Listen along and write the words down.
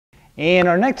In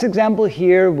our next example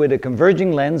here with a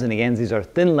converging lens, and again these are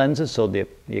thin lenses, so the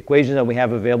equations that we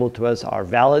have available to us are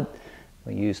valid.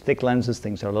 When you use thick lenses,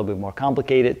 things are a little bit more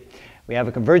complicated. We have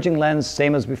a converging lens,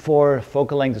 same as before.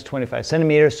 Focal length is 25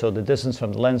 centimeters, so the distance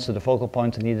from the lens to the focal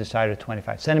points on either side are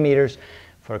 25 centimeters.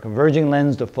 For a converging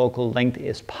lens, the focal length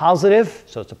is positive,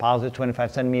 so it's a positive 25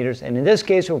 centimeters. And in this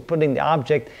case, we're putting the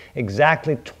object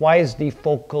exactly twice the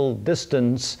focal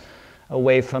distance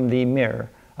away from the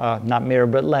mirror. Not mirror,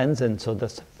 but lens, and so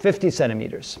that's 50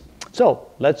 centimeters. So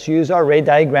let's use our ray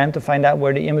diagram to find out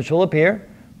where the image will appear.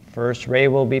 First ray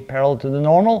will be parallel to the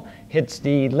normal, hits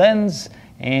the lens,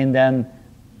 and then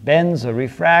bends or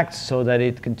refracts so that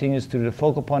it continues through the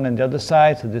focal point on the other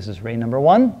side. So this is ray number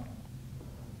 1.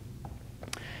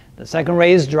 The second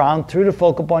ray is drawn through the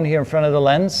focal point here in front of the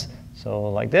lens,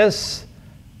 so like this,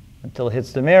 until it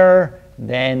hits the mirror.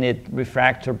 Then it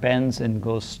refracts or bends and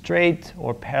goes straight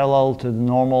or parallel to the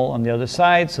normal on the other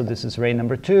side. So this is ray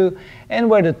number 2. And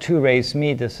where the two rays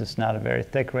meet, this is not a very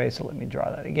thick ray, so let me draw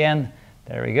that again.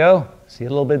 There we go. See a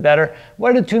little bit better.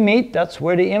 Where the two meet, that's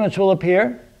where the image will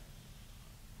appear.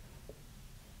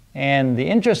 And the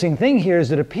interesting thing here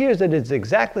is it appears that it's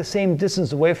exactly the same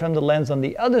distance away from the lens on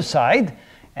the other side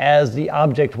as the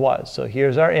object was. So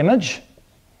here's our image.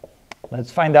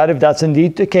 Let's find out if that's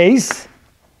indeed the case.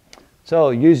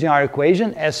 So using our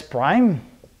equation, S prime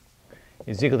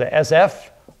is equal to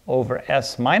SF over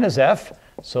S minus F.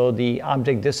 So the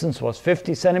object distance was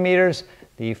 50 centimeters.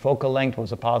 The focal length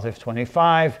was a positive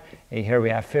 25. And here we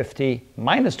have 50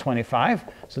 minus 25.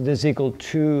 So this is equal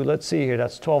to, let's see here,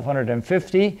 that's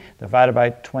 1250 divided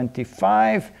by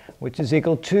 25, which is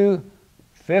equal to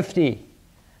 50.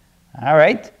 All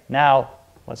right, now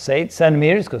let's say it's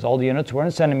centimeters, because all the units were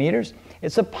in centimeters.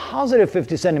 It's a positive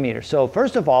 50 centimeters. So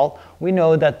first of all, we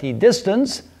know that the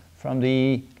distance from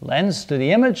the lens to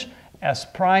the image, S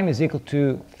prime, is equal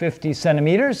to 50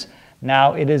 centimeters.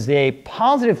 Now it is a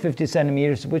positive 50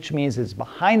 centimeters, which means it's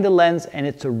behind the lens and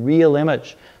it's a real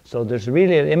image. So there's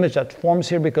really an image that forms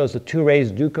here because the two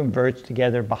rays do converge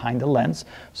together behind the lens.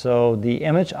 So the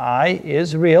image I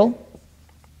is real.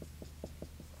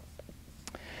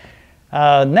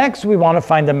 Next, we want to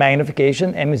find the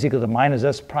magnification. M is equal to minus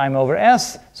S prime over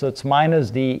S. So it's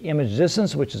minus the image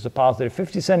distance, which is a positive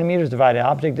 50 centimeters, divided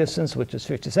object distance, which is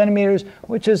 50 centimeters,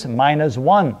 which is minus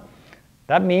 1.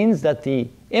 That means that the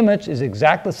image is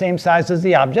exactly the same size as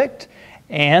the object,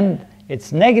 and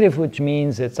it's negative, which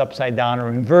means it's upside down or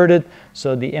inverted.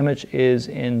 So the image is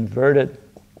inverted.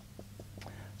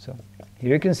 So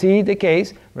here you can see the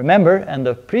case. Remember, in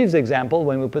the previous example,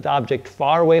 when we put the object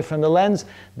far away from the lens,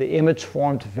 the image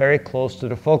formed very close to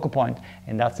the focal point.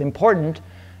 And that's important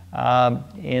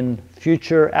in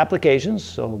future applications,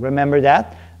 so remember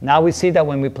that. Now we see that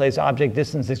when we place object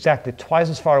distance exactly twice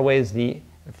as far away as the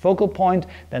focal point,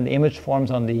 then the image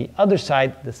forms on the other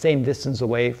side the same distance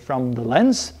away from the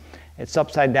lens. It's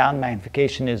upside down,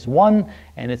 magnification is 1,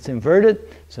 and it's inverted.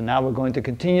 So now we're going to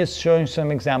continue showing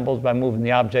some examples by moving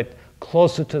the object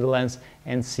closer to the lens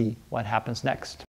and see what happens next.